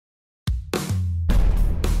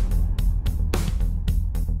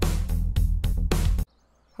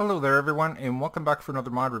Hello there everyone, and welcome back for another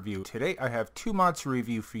mod review. Today I have two mods to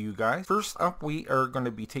review for you guys. First up, we are going to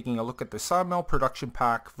be taking a look at the Sawmill Production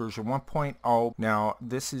Pack version 1.0. Now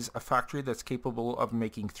this is a factory that's capable of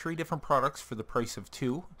making 3 different products for the price of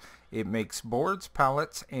 2. It makes boards,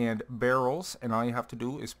 pallets, and barrels, and all you have to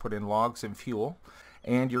do is put in logs and fuel.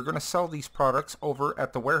 And you're going to sell these products over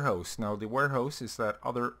at the warehouse. Now the warehouse is that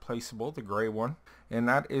other placeable, the gray one, and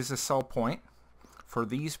that is a sell point for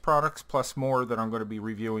these products plus more that I'm going to be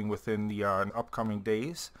reviewing within the upcoming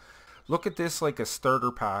days. Look at this like a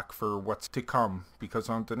starter pack for what's to come, because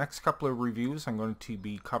on the next couple of reviews I'm going to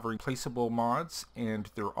be covering placeable mods, and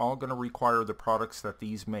they're all going to require the products that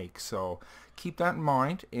these make. So keep that in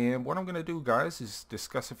mind, and what I'm going to do, guys, is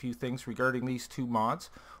discuss a few things regarding these two mods,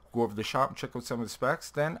 go over the shop and check out some of the specs,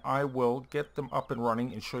 then I will get them up and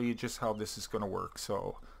running and show you just how this is going to work.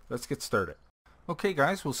 So let's get started. Okay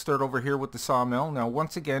guys, we'll start over here with the Sawmill. Now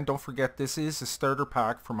once again, don't forget this is a starter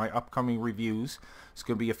pack for my upcoming reviews. It's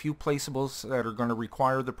going to be a few placeables that are going to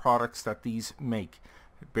require the products that these make.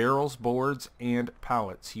 Barrels, boards, and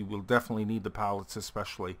pallets. You will definitely need the pallets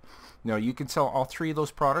especially. Now you can sell all 3 of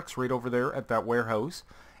those products right over there at that warehouse.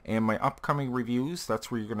 And my upcoming reviews, that's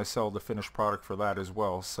where you're going to sell the finished product for that as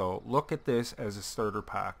well. So look at this as a starter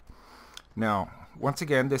pack. Now, once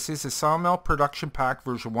again, this is a Sawmill Production Pack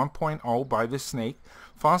version 1.0 by TheSnake.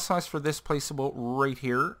 File size for this placeable right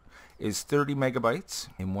here is 30 megabytes.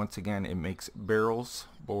 And once again, it makes barrels,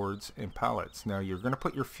 boards, and pallets. Now, you're going to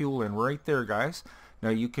put your fuel in right there, guys. Now,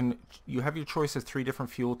 you have your choice of 3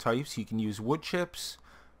 different fuel types. You can use wood chips,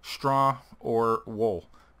 straw, or wool.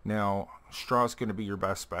 Now, straw is going to be your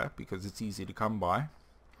best bet because it's easy to come by.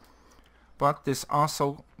 But this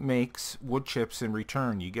also makes wood chips in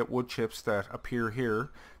return. You get wood chips that appear here.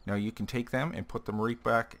 Now you can take them and put them right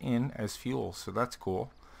back in as fuel, so that's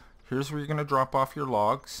cool. Here's where you're going to drop off your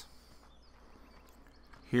logs.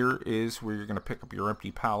 Here is where you're going to pick up your empty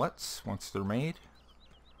pallets once they're made.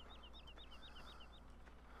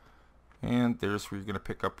 And there's where you're going to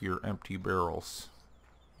pick up your empty barrels.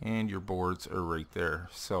 And your boards are right there.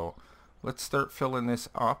 So let's start filling this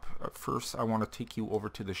up. First, I want to take you over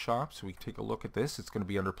to the shop so we can take a look at this. It's going to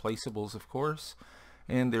be under placeables, of course.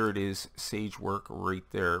 And there it is, Sage Work right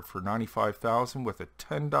there for $95,000 with a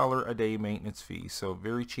 $10 a day maintenance fee. So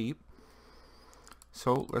very cheap.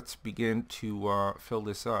 So let's begin to fill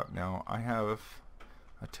this up. Now, I have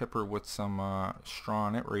a tipper with some straw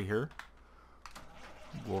in it right here.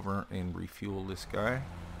 Go over and refuel this guy.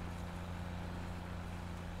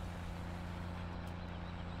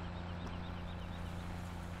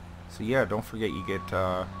 So yeah, don't forget you get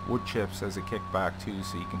wood chips as a kickback too,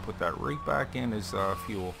 so you can put that right back in as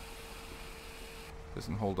fuel.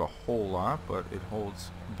 Doesn't hold a whole lot, but it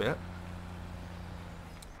holds a bit.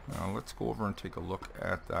 Now let's go over and take a look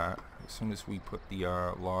at that. As soon as we put the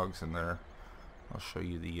logs in there, I'll show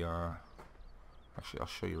you the actually I'll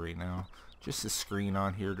show you right now. Just a screen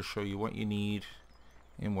on here to show you what you need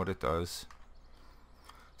and what it does.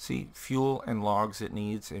 See, fuel and logs it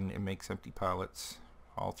needs, and it makes empty pallets.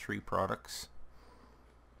 All 3 products.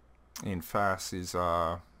 And FASS is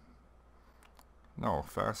FASS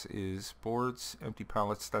is boards, empty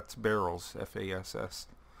pallets, that's barrels, FASS.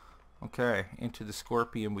 Okay, into the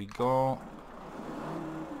Scorpion we go.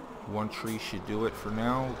 1 tree should do it for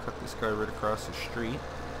now. We'll cut this guy right across the street.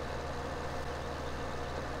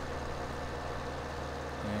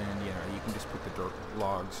 And yeah, you can just put the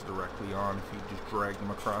logs directly on if you just drag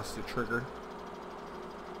them across the trigger.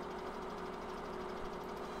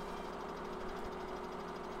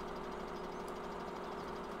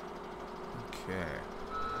 Okay.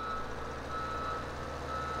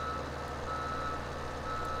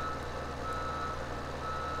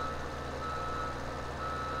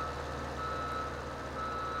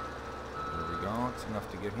 There we go. It's enough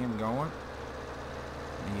to get him going.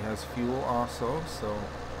 And he has fuel also, so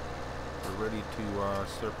we're ready to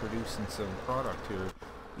start producing some product here.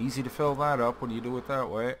 Easy to fill that up when you do it that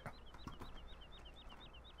way.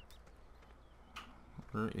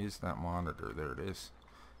 Where is that monitor? There it is.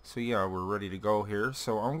 So yeah, we're ready to go here.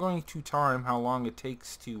 So I'm going to time how long it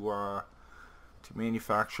takes to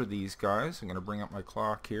manufacture these guys. I'm going to bring up my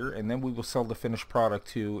clock here, and then we will sell the finished product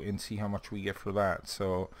too and see how much we get for that.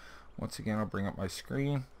 So once again, I'll bring up my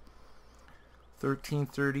screen.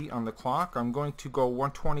 13:30 on the clock. I'm going to go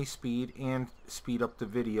 120 speed and speed up the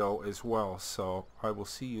video as well. So I will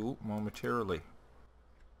see you momentarily.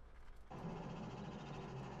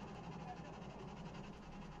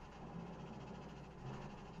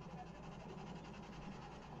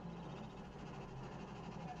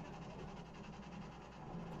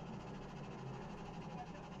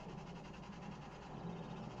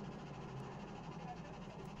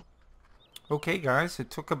 Okay guys,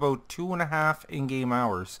 it took about 2.5 in-game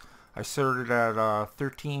hours. I started at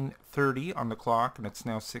 13:30 on the clock and it's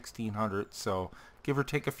now 1600, so give or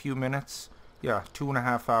take a few minutes. Yeah,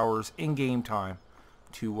 2.5 hours in-game time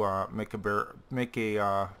to make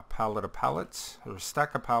a pallet of pallets, or a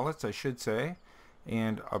stack of pallets I should say,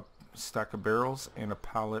 and a stack of barrels and a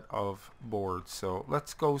pallet of boards. So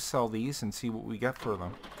let's go sell these and see what we get for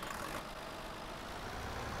them.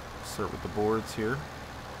 Start with the boards here.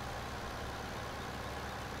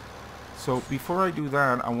 So before I do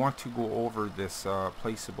that, I want to go over this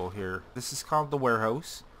placeable here. This is called the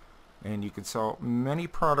warehouse, and you can sell many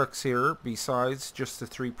products here besides just the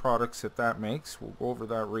 3 products that makes. We'll go over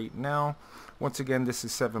that right now. Once again, this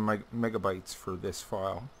is 7 megabytes for this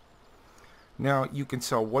file. Now you can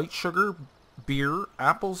sell white sugar, beer,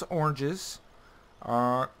 apples, oranges,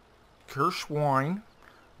 Kirsch wine,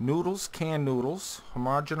 noodles, canned noodles,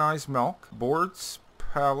 homogenized milk, boards,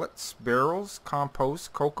 pallets, barrels,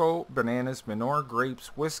 compost, cocoa, bananas, manure, grapes,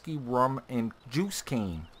 whiskey, rum, and juice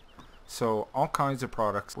cane. So all kinds of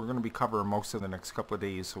products. We're going to be covering most of the next couple of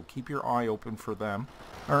days, so keep your eye open for them.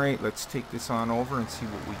 Alright, let's take this on over and see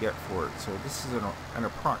what we get for it. So this is an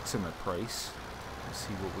approximate price. Let's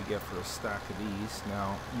see what we get for a stack of these.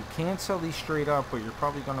 Now, you can sell these straight up, but you're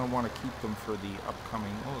probably going to want to keep them for the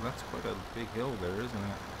upcoming... Oh, that's quite a big hill there, isn't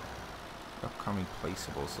it? Upcoming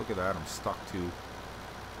placeables. Look at that, I'm stuck to...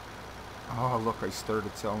 Oh, look, I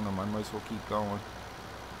started selling them. I might as well keep going.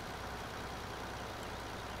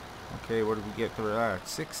 Okay, what did we get for that?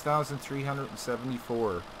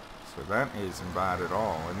 6,374. So that isn't bad at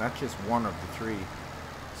all. And that's just one of the 3.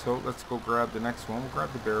 So let's go grab the next one. We'll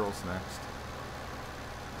grab the barrels next.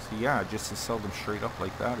 So yeah, just to sell them straight up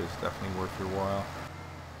like that is definitely worth your while.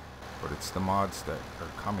 But it's the mods that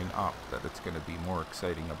are coming up that it's going to be more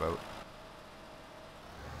exciting about.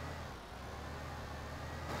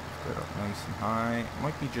 Get up nice and high. It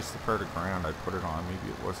might be just the part of ground I put it on. Maybe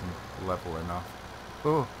it wasn't level enough.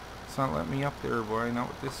 Oh, it's not letting me up there, boy. Not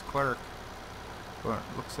with this Clark. But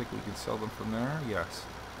it looks like we can sell them from there. Yes.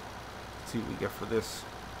 Let's see what we get for this.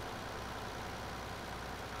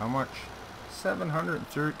 How much?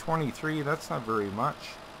 723. That's not very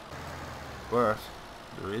much. But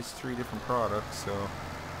there is 3 different products, so...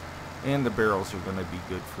 And the barrels are going to be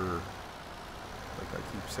good for... Like I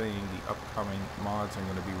keep saying, the upcoming mods I'm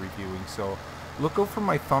going to be reviewing. So look out for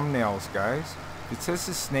my thumbnails, guys. If it says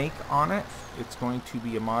TheSnake on it, it's going to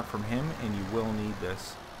be a mod from him, and you will need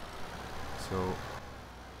this. So,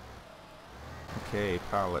 okay,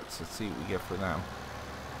 pallets. Let's see what we get for them.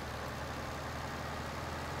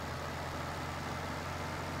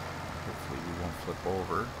 Hopefully we won't flip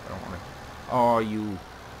over. I don't want to... Oh, you...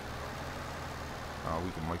 Oh,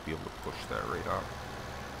 we might be able to push that right up.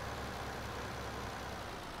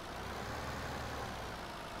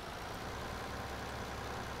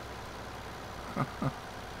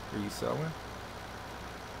 Are you selling?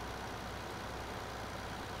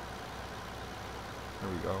 There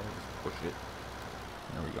we go. Just push it.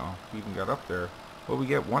 There we go. We even got up there. Well, we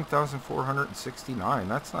get 1,469.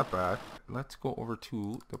 That's not bad. Let's go over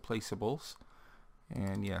to the placeables.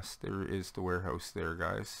 And yes, there is the warehouse there,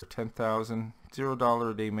 guys. 10,000, $0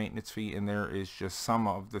 a day maintenance fee, and there is just some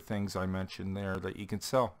of the things I mentioned there that you can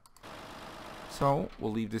sell. So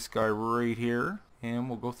we'll leave this guy right here, and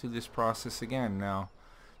we'll go through this process again. Now,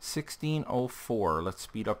 1604. Let's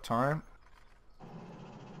speed up time.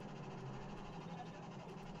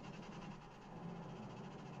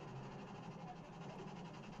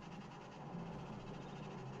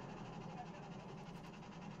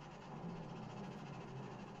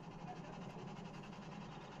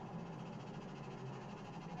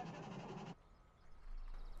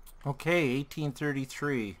 Okay,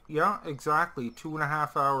 1833. Yeah, exactly.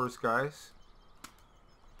 2.5 hours, guys.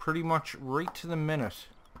 Pretty much right to the minute.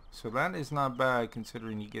 So that is not bad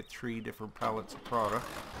considering you get 3 different pallets of product.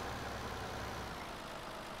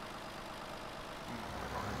 I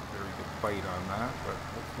don't have a very good bite on that, but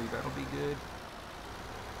hopefully that'll be good.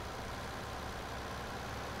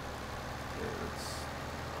 Okay, let's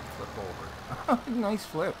flip over. Nice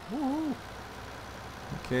flip. Woohoo!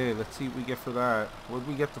 Okay, let's see what we get for that. What did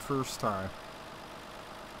we get the first time?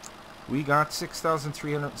 We got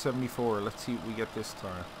 6,374. Let's see what we get this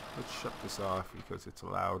time. Let's shut this off because it's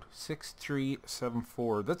loud.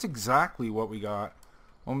 6,374. That's exactly what we got.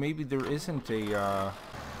 Well, maybe there isn't a,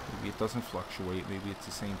 maybe it doesn't fluctuate. Maybe it's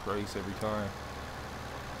the same price every time.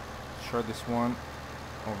 Let's try this one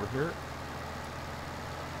over here.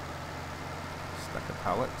 Stack of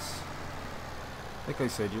pallets. Like I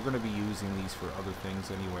said, you're going to be using these for other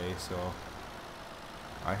things anyway, so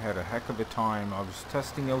I had a heck of a time. I was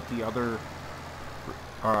testing out the other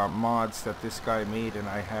mods that this guy made, and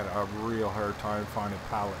I had a real hard time finding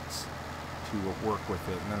pallets to work with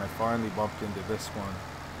it. And then I finally bumped into this one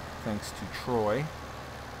thanks to Troy.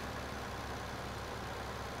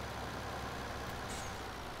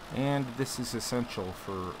 And this is essential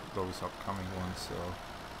for those upcoming ones, so.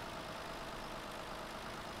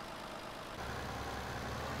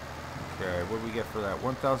 Okay, what do we get for that?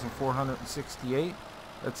 1,468.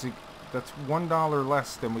 That's $1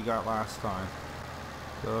 less than we got last time.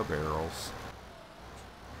 The barrels.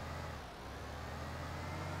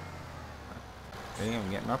 Okay,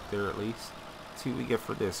 I'm getting up there at least. Let's see what we get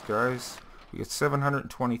for this, guys. We get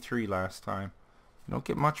 723 last time. You don't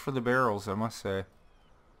get much for the barrels, I must say.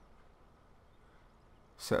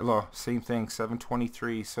 Same thing,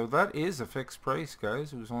 723. So that is a fixed price,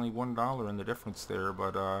 guys. It was only $1 in the difference there,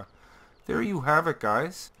 but there you have it,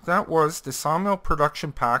 guys. That was the Sawmill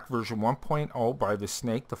Production Pack version 1.0 by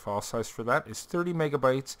TheSnake. The file size for that is 30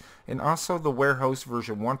 megabytes, and also the Warehouse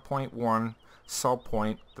version 1.1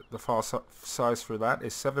 Sawpoint. The file size for that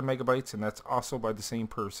is 7 megabytes, and that's also by the same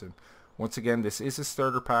person. Once again, this is a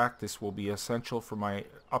starter pack. This will be essential for my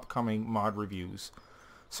upcoming mod reviews.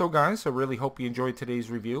 So guys, I really hope you enjoyed today's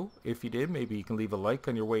review. If you did, maybe you can leave a like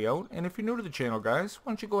on your way out. And if you're new to the channel, guys,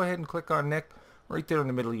 why don't you go ahead and click on Nick right there in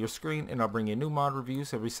the middle of your screen, and I'll bring you new mod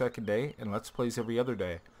reviews every second day and Let's Plays every other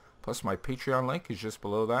day. Plus my Patreon link is just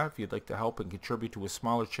below that if you'd like to help and contribute to a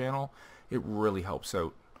smaller channel. It really helps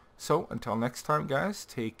out. So until next time, guys,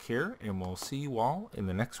 take care, and we'll see you all in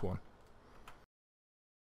the next one.